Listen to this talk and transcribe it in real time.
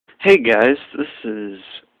Hey guys, this is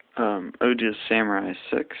Ojus Samurai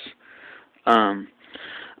 6. Um,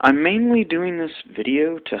 I'm mainly doing this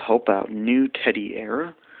video to help out New Teddy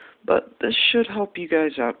Era, but this should help you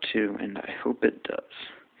guys out too, and I hope it does.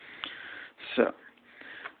 So,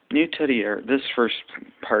 New Teddy Era, this first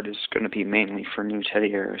part is going to be mainly for New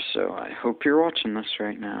Teddy Era, so I hope you're watching this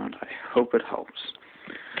right now, and I hope it helps.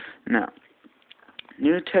 Now,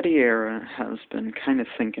 New Teddy Era has been kind of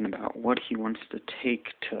thinking about what he wants to take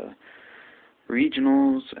to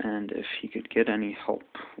regionals and if he could get any help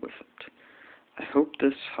with it. I hope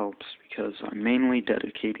this helps because I'm mainly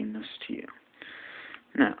dedicating this to you.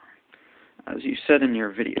 Now, as you said in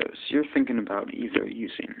your videos, you're thinking about either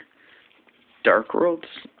using Dark Worlds.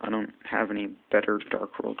 I don't have any better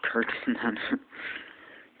Dark World cards than that.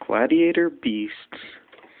 Gladiator Beasts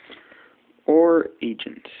or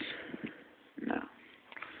Agents. Now,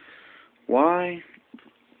 why?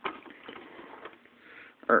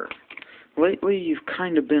 Lately, you've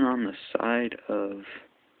kind of been on the side of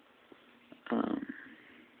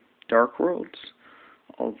Dark Worlds,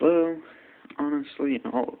 although, honestly,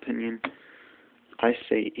 in all opinion, I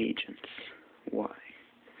say Agents. Why?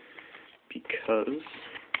 Because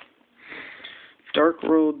Dark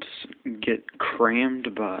Worlds get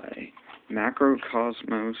crammed by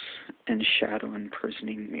Macrocosmos and Shadow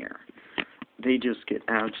Imprisoning Mirror. They just get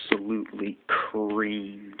absolutely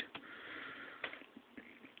creamed.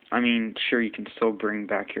 I mean, sure, you can still bring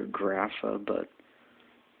back your Grapha, but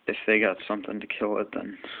if they got something to kill it,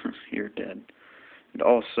 then you're dead. And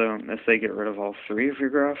also, if they get rid of all three of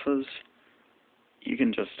your Graphas, you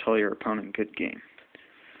can just tell your opponent good game.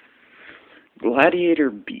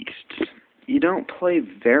 Gladiator Beasts. You don't play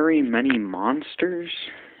very many monsters,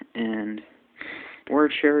 and War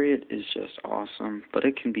Chariot is just awesome, but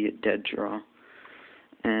it can be a dead draw.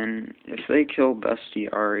 And if they kill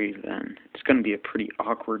Bestiari, then it's going to be a pretty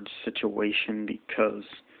awkward situation because,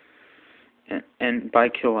 and by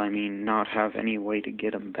kill I mean not have any way to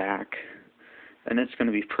get them back. And it's going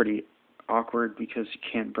to be pretty awkward because you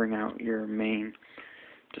can't bring out your main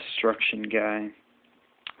destruction guy.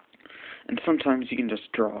 And sometimes you can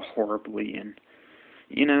just draw horribly, and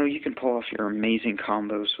you know, you can pull off your amazing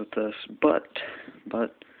combos with this, but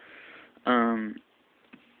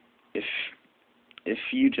if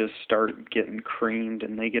you just start getting creamed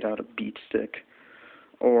and they get out a beat stick,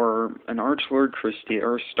 or an Archlord Christie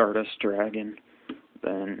or a Stardust Dragon,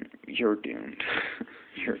 then you're doomed.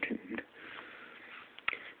 You're doomed.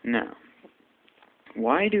 Now,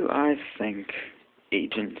 why do I think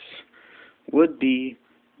Agents would be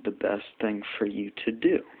the best thing for you to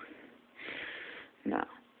do? Now,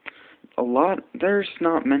 there's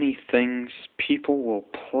not many things people will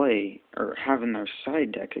play or have in their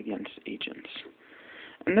side deck against Agents.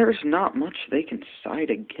 And there's not much they can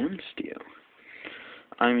side against you.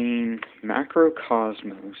 I mean,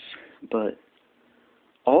 Macrocosmos, but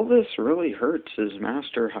all this really hurts is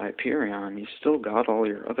Master Hyperion. You still got all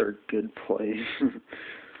your other good plays.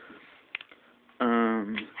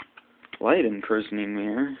 Light Imprisoning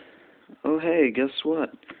Mirror. Oh hey, guess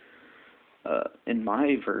what? In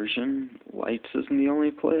my version, Lights isn't the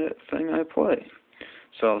only thing I play.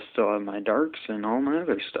 So I'll still have my Darks and all my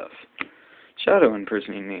other stuff. Shadow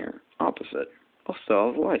Imprisoning Mirror, opposite. I'll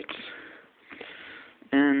still have Lights.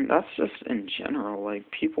 And that's just in general, like,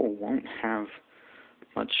 people won't have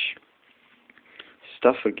much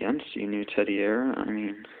stuff against you, New Teddy Era. I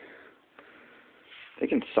mean, they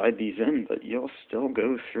can side these in, but you'll still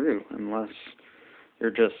go through unless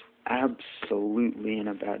you're just absolutely in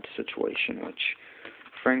a bad situation, which,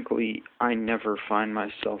 frankly, I never find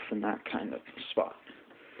myself in that kind of spot.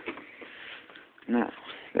 Now,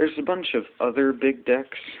 there's a bunch of other big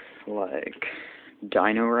decks, like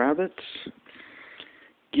Dino Rabbits,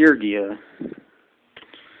 Geargia,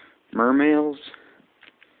 Mermails,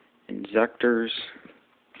 Inzectors,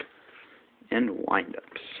 and Windups.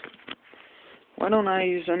 Why don't I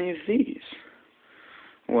use any of these?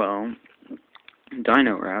 Well,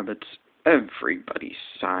 Dino Rabbits, everybody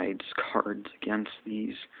sides cards against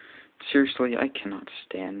these. Seriously, I cannot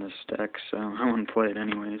stand this deck, so I won't play it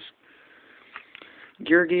anyways.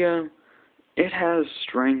 Geargia, it has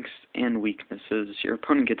strengths and weaknesses. Your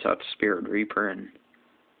opponent gets out Spirit Reaper and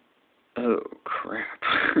oh crap.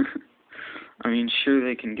 I mean, sure,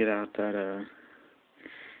 they can get out that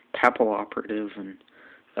Papal Operative and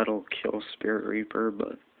that'll kill Spirit Reaper,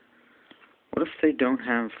 but what if they don't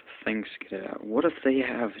have things to get it out? What if they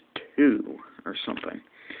have two or something?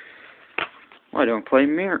 Well, I don't play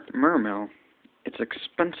Mermail. It's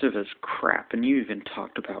expensive as crap, and you even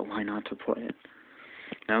talked about why not to play it.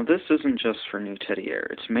 Now, this isn't just for New Teddy Era.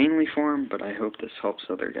 It's mainly for him, but I hope this helps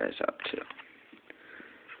other guys out too.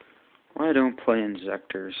 Why don't play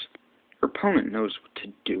Inzectors? Your opponent knows what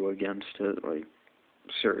to do against it, like,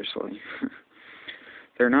 seriously.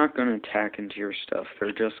 They're not going to attack into your stuff,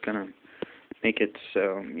 they're just going to make it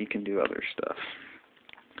so you can do other stuff.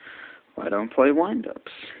 Why don't play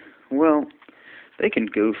Wind-Ups? Well, they can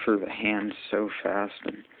go through the hand so fast,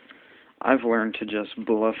 and I've learned to just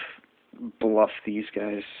bluff these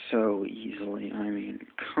guys so easily. I mean,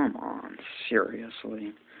 come on,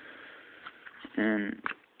 seriously. And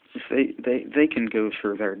if they can go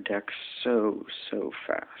through their decks so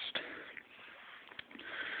fast.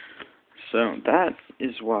 So that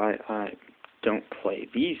is why I don't play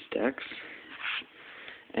these decks,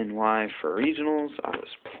 and why for regionals I was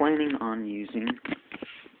planning on using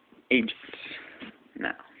agents.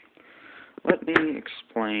 Now, let me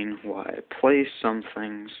explain why I play some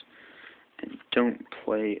things and don't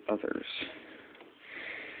play others.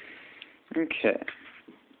 Okay.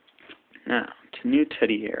 Now, to New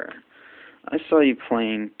Teddy Era. I saw you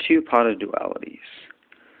playing 2 Pot of Dualities.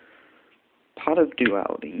 Pot of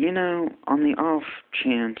Duality. You know, on the off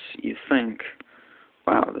chance you think,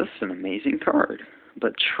 wow, this is an amazing card.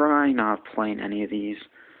 But try not playing any of these,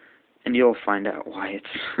 and you'll find out why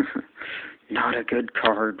it's not a good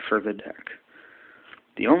card for the deck.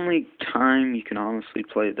 The only time you can honestly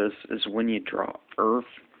play this is when you draw Earth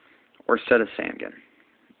or set a Sandgun.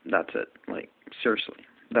 That's it. Like, seriously,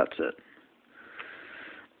 that's it.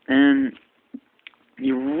 And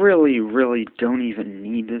you really don't even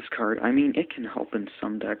need this card. I mean, it can help in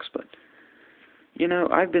some decks, but, you know,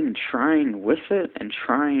 I've been trying with it and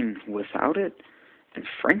trying without it, and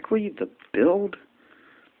frankly, the build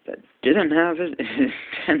that didn't have it is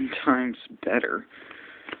 10 times better.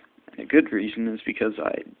 And a good reason is because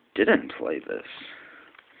I didn't play this.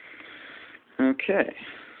 Okay.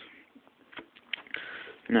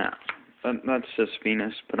 Now, that's just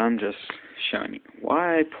Venus, but I'm just showing you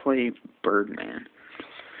why I play Birdman.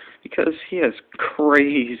 Because he has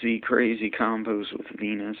crazy combos with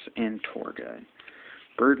Venus and Torguide.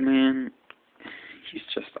 Birdman, he's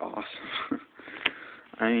just awesome.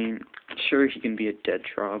 I mean, sure, he can be a dead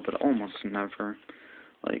draw, but almost never.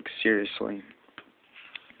 Like, seriously.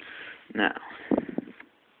 Now,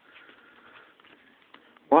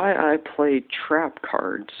 why I play trap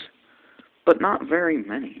cards, but not very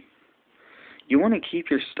many. You want to keep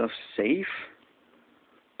your stuff safe,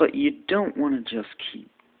 but you don't want to just keep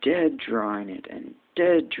dead drawing it, and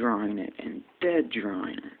dead drawing it, and dead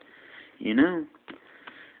drawing it. You know?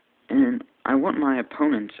 And I want my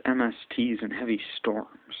opponent's MSTs and Heavy Storms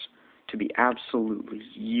to be absolutely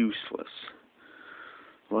useless.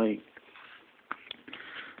 Like,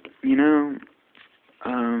 you know,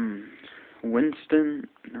 Winston,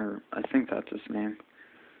 or I think that's his name,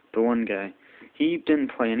 the one guy, he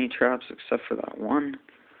didn't play any traps except for that one.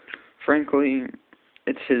 Frankly,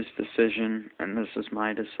 it's his decision, and this is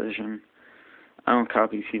my decision. I don't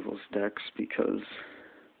copy people's decks because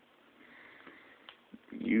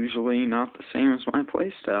usually not the same as my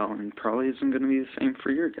playstyle, and probably isn't going to be the same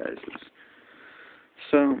for your guys's.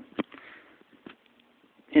 So,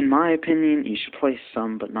 in my opinion, you should play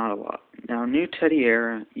some, but not a lot. Now, New Teddy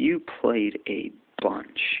Era, you played a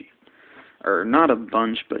bunch. Or, not a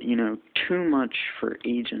bunch, but, you know, too much for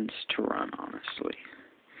agents to run, honestly.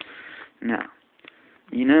 Now,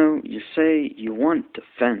 you know, you say you want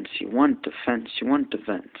defense,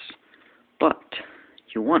 but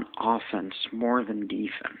you want offense more than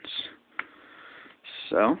defense.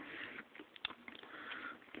 So,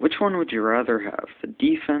 which one would you rather have, the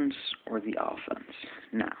defense or the offense?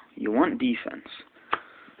 Now, you want defense.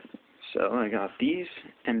 So I got these,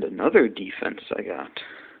 and another defense I got.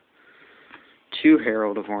 2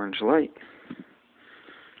 Herald of Orange Light,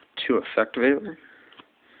 2 Effect Veiler,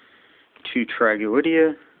 2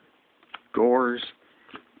 Tragoidia, Gores,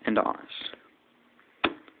 and Honest.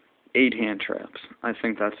 8 hand traps. I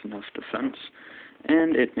think that's enough defense,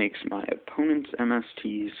 and it makes my opponent's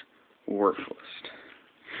MSTs worthless.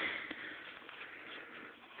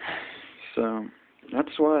 So,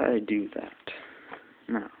 that's why I do that.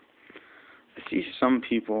 Now, I see some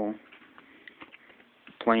people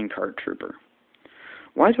playing Card Trooper.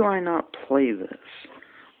 Why do I not play this?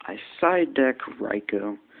 I side deck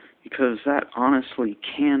Raikou because that honestly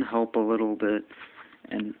can help a little bit,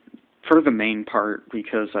 and for the main part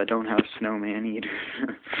because I don't have Snowman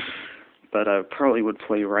Eater. But I probably would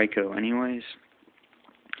play Raikou anyways,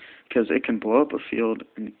 because it can blow up a field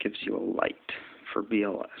and it gives you a light for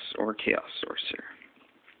BLS or Chaos Sorcerer,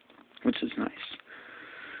 which is nice.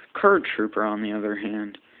 Card Trooper, on the other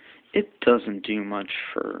hand, it doesn't do much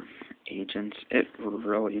for agents. It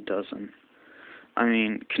really doesn't. I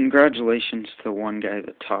mean, congratulations to the one guy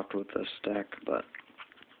that talked with this deck, but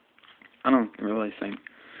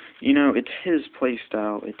You know, it's his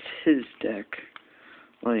playstyle, it's his deck.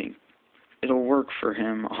 Like, it'll work for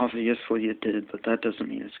him. Obviously it did, but that doesn't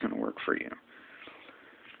mean it's going to work for you.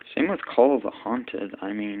 Same with Call of the Haunted.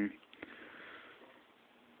 I mean,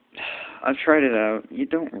 I've tried it out. You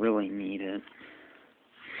don't really need it.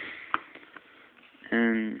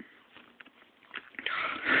 And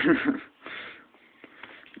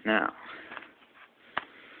now,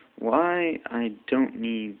 why I don't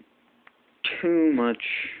need too much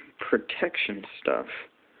protection stuff,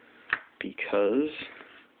 because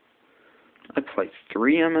I play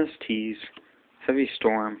 3 MSTs, Heavy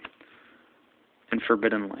Storm, and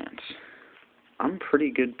Forbidden Lands. I'm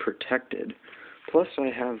pretty good protected, plus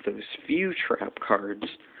I have those few trap cards,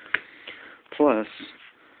 plus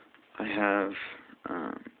I have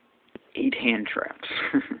 8 hand traps.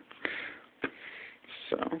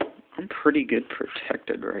 So, I'm pretty good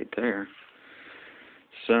protected right there.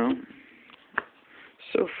 So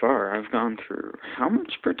far I've gone through how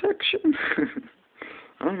much protection?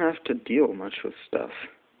 I don't have to deal much with stuff.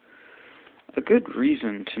 A good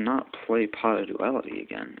reason to not play Pot of Duality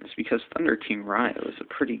again is because Thunder King Ryo is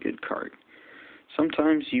a pretty good card.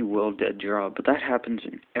 Sometimes you will dead draw, but that happens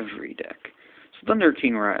in every deck. So Thunder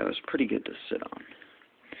King Ryo is pretty good to sit on.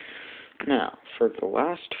 Now, for the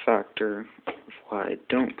last factor of why I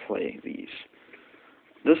don't play these,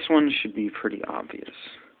 this one should be pretty obvious.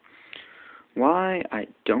 Why I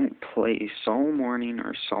don't play Solemn Warning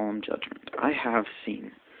or Solemn Judgment. I have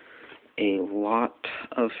seen a lot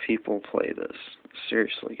of people play this.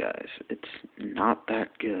 Seriously, guys, it's not that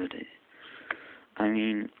good. I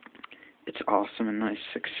mean, it's awesome and nice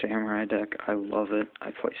 6 Samurai deck. I love it.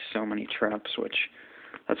 I play so many traps, which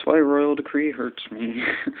that's why Royal Decree hurts me.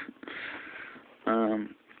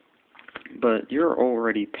 But you're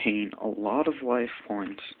already paying a lot of life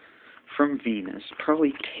points from Venus,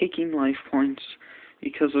 probably taking life points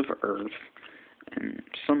because of Earth, and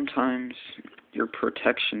sometimes your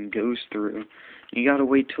protection goes through. You gotta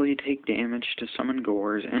wait till you take damage to summon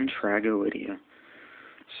Gores and Tragoidia.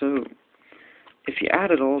 So, if you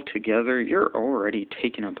add it all together, you're already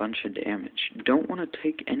taking a bunch of damage. You don't want to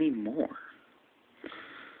take any more.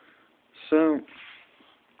 So,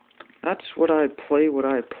 that's what I play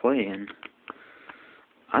in.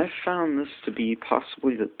 I found this to be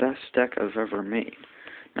possibly the best deck I've ever made.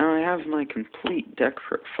 Now, I have my complete deck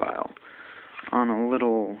profile on a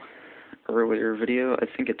little earlier video. I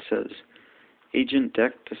think it says Agent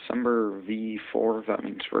Deck December V4, that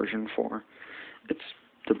means version 4. It's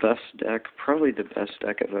the best deck, probably the best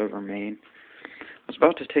deck I've ever made. I was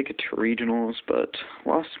about to take it to regionals, but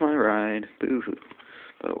lost my ride. Boo-hoo.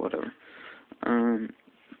 But whatever.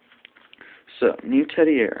 So, new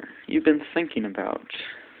Teddiair. You've been thinking about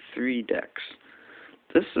 3 decks.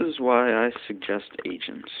 This is why I suggest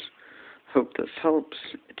Agents. Hope this helps.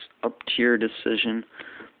 It's up to your decision.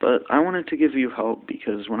 But I wanted to give you help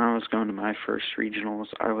because when I was going to my first regionals,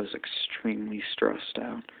 I was extremely stressed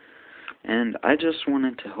out. And I just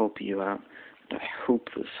wanted to help you out, and I hope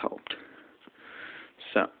this helped.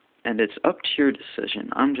 So, and it's up to your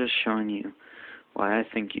decision. I'm just showing you why I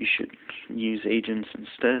think you should use Agents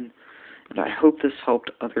instead, and I hope this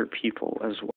helped other people as well.